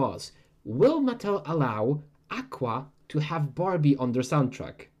question was, will Mattel allow Aqua to have Barbie on their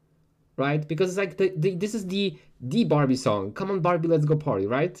soundtrack? Right? Because it's like this is the Barbie song. Come on Barbie, let's go party,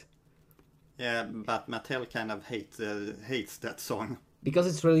 right? Yeah, but Mattel kind of hates that song. Because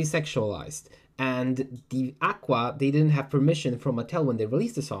it's really sexualized. And the Aqua, they didn't have permission from Mattel when they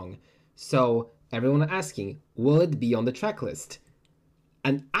released the song. So everyone asking, will it be on the track list?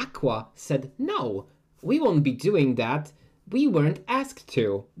 And Aqua said, no, we won't be doing that. We weren't asked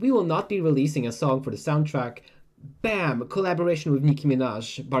to. We will not be releasing a song for the soundtrack. Bam! Collaboration with Nicki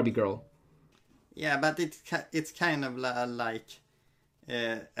Minaj, Barbie Girl. Yeah, but it's kind of like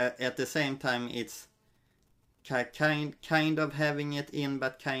at the same time it's kind of having it in,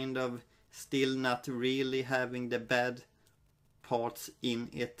 but kind of still not really having the bad parts in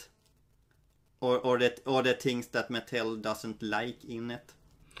it, or the things that Mattel doesn't like in it.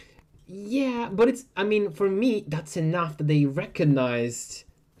 Yeah, but it's, I mean, for me, that's enough that they recognized,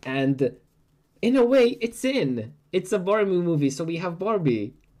 and in a way, it's in. It's a Barbie movie, so we have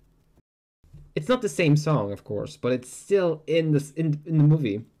Barbie. It's not the same song, of course, but it's still in the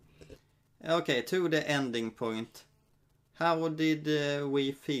movie. Okay, to the ending point. How did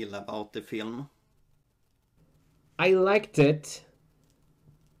we feel about the film? I liked it,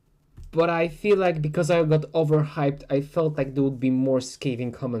 but I feel like because I got overhyped, I felt like there would be more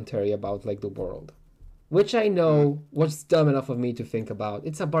scathing commentary about like the world, which I know was dumb enough of me to think about.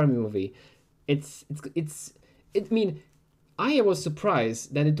 It's a Barbie movie. I mean, I was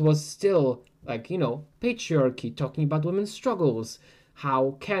surprised that it was still like, you know, patriarchy, talking about women's struggles,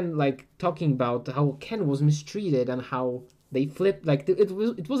 how Ken, like talking about how Ken was mistreated and how they flipped, like it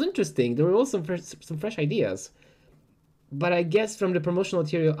was interesting. There were also some fresh ideas. But I guess from the promotional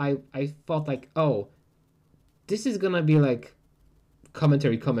material, I thought like, oh, this is gonna be like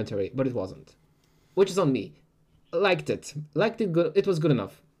commentary, but it wasn't, which is on me. Liked it good. It was good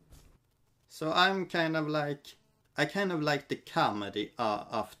enough. So I'm kind of like, I kind of like the comedy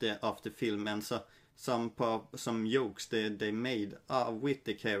of the film, and so some jokes they made with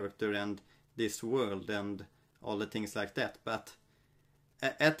the character and this world and all the things like that. But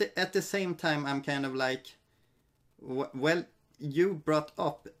at the same time, I'm kind of like, well, you brought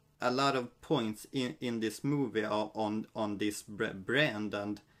up a lot of points in this movie on this brand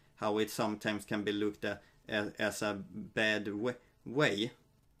and how it sometimes can be looked at as a bad way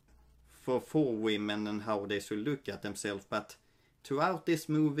for women and how they should look at themselves. But throughout this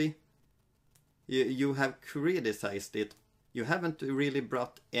movie, you have criticized it. You haven't really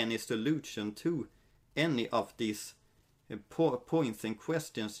brought any solution to any of these points and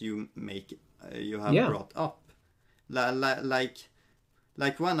questions you have brought up.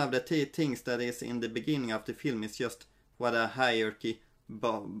 Like one of the things that is in the beginning of the film is just what a hierarchy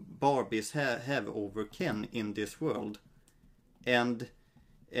Barbies have over Ken in this world, and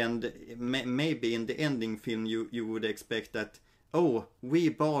maybe in the ending film you would expect that, oh, we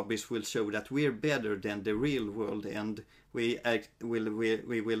Barbies will show that we're better than the real world, and we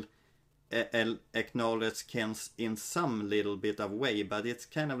will acknowledge Ken in some little bit of way. But it's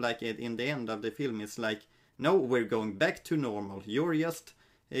kind of like in the end of the film, it's like, no, we're going back to normal. You're just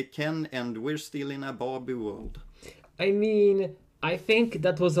Ken, and we're still in a Barbie world. I mean, I think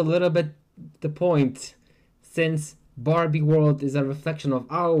that was a little bit the point, since Barbie world is a reflection of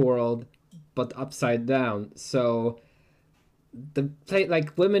our world, but upside down. So the play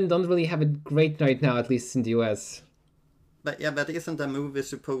like women don't really have it great right now, at least in the US. But isn't a movie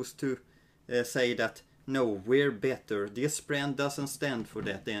supposed to say that no, we're better? This brand doesn't stand for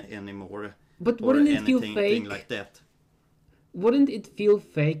that anymore, But or wouldn't it feel anything fake? like that. Wouldn't it feel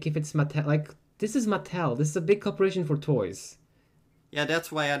fake if it's Mattel? Like, this is Mattel. This is a big corporation for toys. Yeah,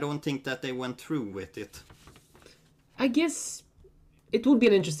 that's why I don't think that they went through with it. I guess it would be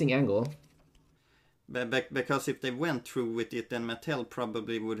an interesting angle. Because if they went through with it, then Mattel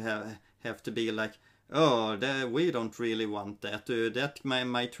probably would have to be like, oh, we don't really want that. That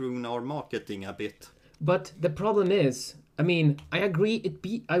might ruin our marketing a bit. But the problem is, I mean, I agree.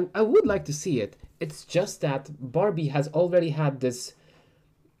 I would like to see it. It's just that Barbie has already had this.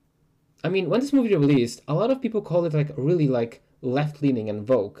 I mean, when this movie released, a lot of people called it like really like left leaning and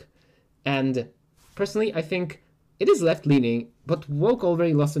woke, and personally, I think it is left leaning, but woke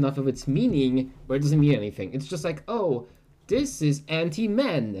already lost enough of its meaning where it doesn't mean anything. It's just like, oh, this is anti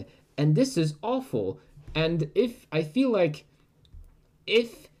men, and this is awful. And if I feel like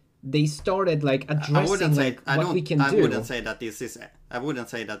if they started like addressing like what we can do, I wouldn't say that this is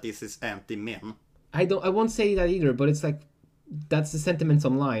anti men. I won't say that either, but it's like that's the sentiments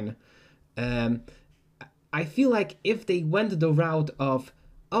online. I feel like if they went the route of,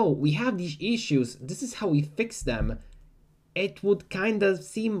 oh, we have these issues, this is how we fix them, it would kind of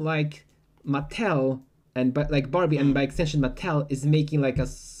seem like Mattel and like Barbie and by extension Mattel is making like a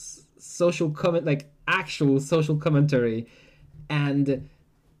social comment, like actual social commentary, and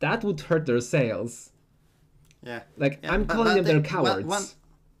that would hurt their sales. Yeah, like yeah, I'm calling them their cowards.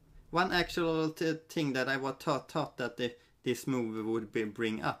 One actual thing that I was thought that this movie would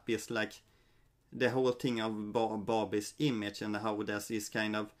bring up is like the whole thing of Barbie's image and how this is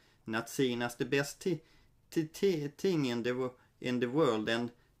kind of not seen as the best thing in the world,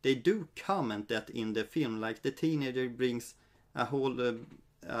 and they do comment that in the film. Like the teenager brings a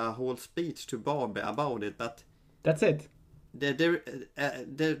whole speech to Barbie about it, but that's it.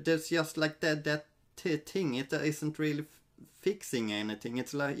 There's just like that thing. It isn't really fixing anything.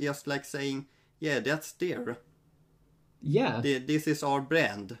 It's like just like saying, yeah, that's there. Yeah. This is our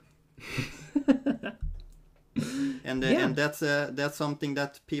brand. and that's something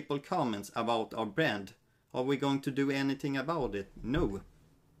that people comment about our brand. Are we going to do anything about it? No.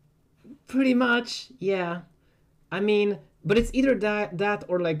 Pretty much, yeah. I mean, but it's either that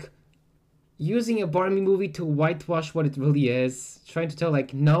or like using a Barbie movie to whitewash what it really is, trying to tell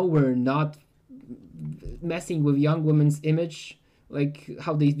like, no, we're not messing with young women's image, like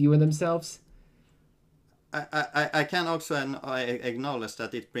how they view themselves. I can also acknowledge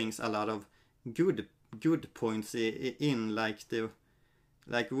that it brings a lot of good points in, like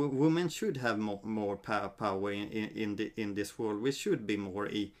women should have more power in this world. We should be more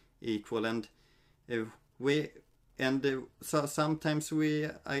equal, and so sometimes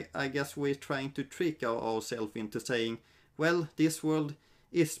I guess we're trying to trick ourselves into saying, well, this world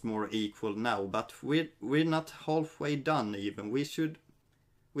is more equal now, but we're not halfway done even. We should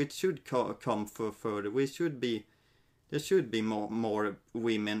come further. There should be more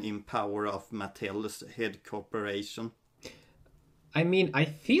women in power of Mattel's head corporation. I mean, I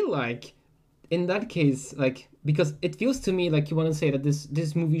feel like in that case, like, because it feels to me like you want to say that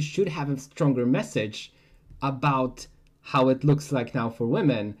this movie should have a stronger message about how it looks like now for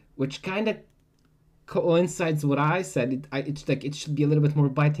women, which kind of coincides with what I said. It's like it should be a little bit more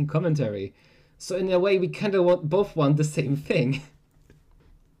biting commentary. So in a way, we kind of both want the same thing.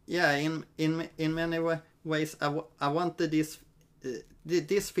 Yeah, in many ways, I wanted this.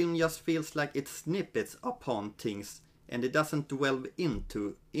 This film just feels like it snippets upon things, and it doesn't delve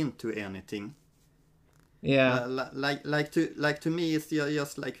into anything. Yeah. Like to me, it's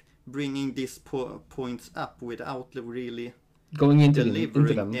just like bringing these points up without really going into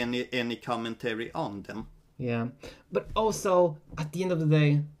delivering them. any commentary on them. Yeah, but also at the end of the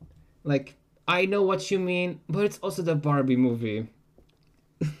day, like, I know what you mean, but it's also the Barbie movie.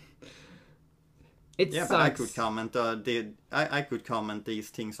 Yeah, sucks. But I could comment these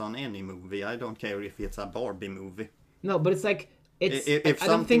things on any movie. I don't care if it's a Barbie movie. No, but it's like if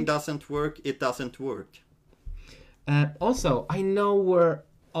something doesn't work, it doesn't work. Also, I know we're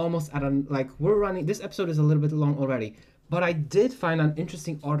almost at we're running. This episode is a little bit long already, but I did find an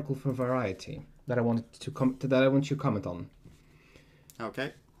interesting article for Variety that I want you to comment on.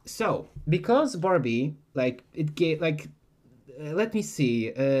 Okay. So, because Barbie, let me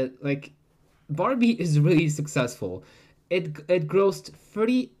see, Barbie is really successful. It grossed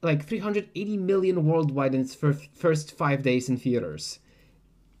 380 million worldwide in its first 5 days in theaters.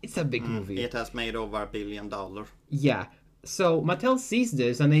 It's a big movie. It has made over $1 billion. Yeah. So Mattel sees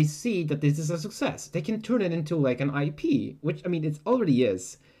this and they see that this is a success. They can turn it into like an IP, which I mean it already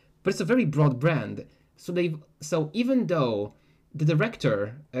is, but it's a very broad brand. So even though the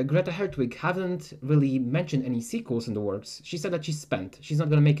director Greta Hertwig haven't really mentioned any sequels in the works, she said that she's spent. She's not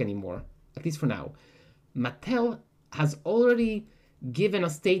gonna make any more, at least for now. Mattel has already given a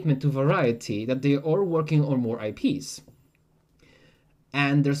statement to Variety that they are working on more IPs.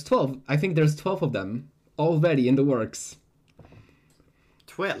 And there's 12. I think there's 12 of them already in the works.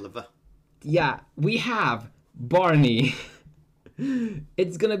 12? Yeah, we have Barney.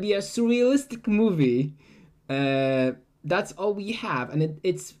 It's gonna be a surrealistic movie. That's all we have, and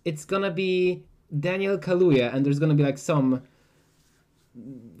it's gonna be Daniel Kaluuya, and there's gonna be like some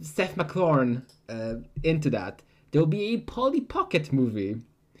Seth MacFarlane into that. There'll be a Polly Pocket movie.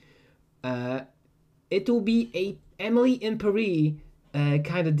 It will be a Emily in Paris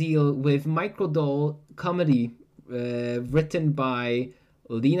kind of deal with microdoll comedy written by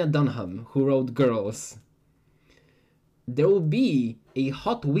Lena Dunham, who wrote Girls. There will be a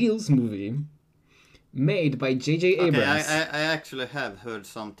Hot Wheels movie made by J.J. Abrams. Okay, I actually have heard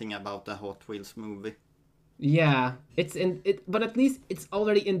something about the Hot Wheels movie. Yeah, it's in it, but at least it's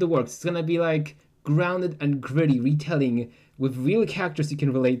already in the works. It's gonna be like grounded and gritty retelling with real characters you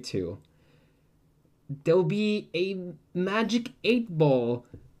can relate to. There'll be a Magic 8-Ball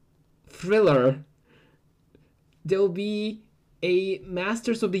thriller. There'll be a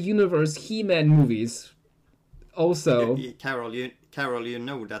Masters of the Universe He-Man movies. Also, Carol, you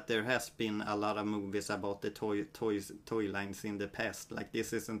know that there has been a lot of movies about the toy lines in the past. Like,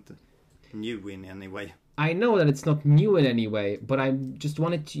 this isn't new in any way. I know that it's not new in any way, but I just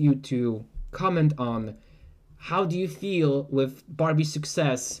wanted you to comment on how do you feel with Barbie's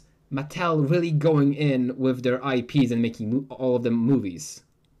success, Mattel really going in with their IPs and making all of them movies?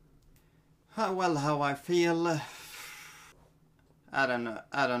 How I feel, I don't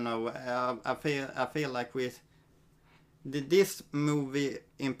know. I feel like this movie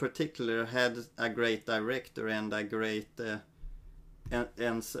in particular had a great director and a great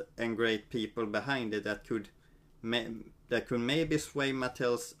and great people behind it that could maybe sway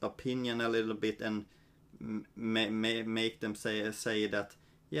Mattel's opinion a little bit and make them say that,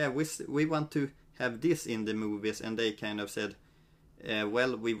 yeah, we want to have this in the movies, and they kind of said,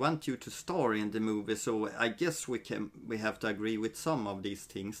 well, we want you to star in the movie, so I guess we have to agree with some of these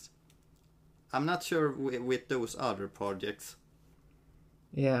things. I'm not sure with those other projects.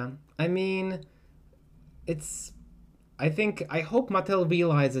 Yeah, I mean, I hope Mattel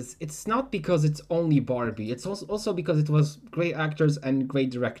realizes it's not because it's only Barbie. It's also because it was great actors and great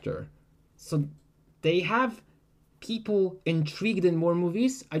director. So they have people intrigued in more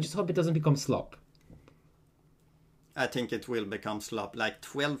movies. I just hope it doesn't become slop. I think it will become slop. Like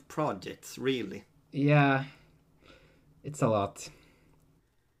 12 projects, really. Yeah, it's a lot.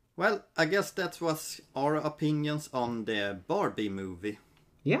 Well, I guess that was our opinions on the Barbie movie.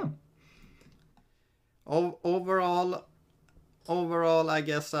 Yeah. Overall, I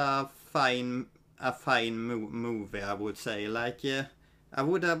guess a fine movie, I would say. Like, I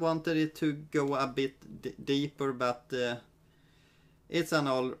would have wanted it to go a bit deeper, but it's an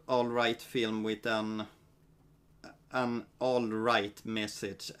all right film with an all right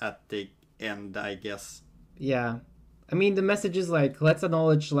message at the end, I guess. Yeah. I mean, the message is like, let's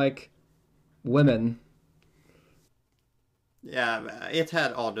acknowledge, like, women. Yeah, it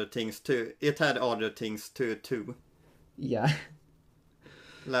had other things too. Too. Yeah.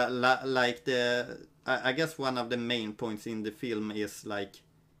 Like I guess one of the main points in the film is like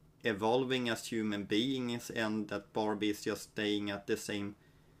evolving as human beings, and that Barbie is just staying at the same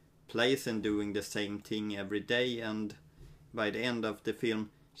place and doing the same thing every day, and by the end of the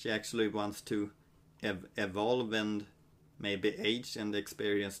film she actually wants to evolve and maybe age and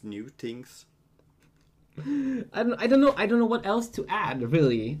experience new things. I don't know what else to add,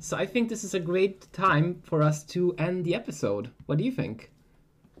 really. So I think this is a great time for us to end the episode. What do you think?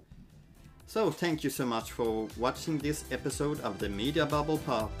 So thank you so much for watching this episode of the Media Bubble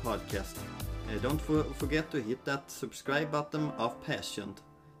podcast. Don't forget to hit that subscribe button of Passion.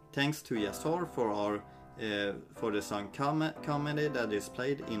 Thanks to Yasar for the song comedy that is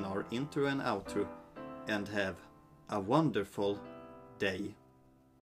played in our intro and outro. And have a wonderful day.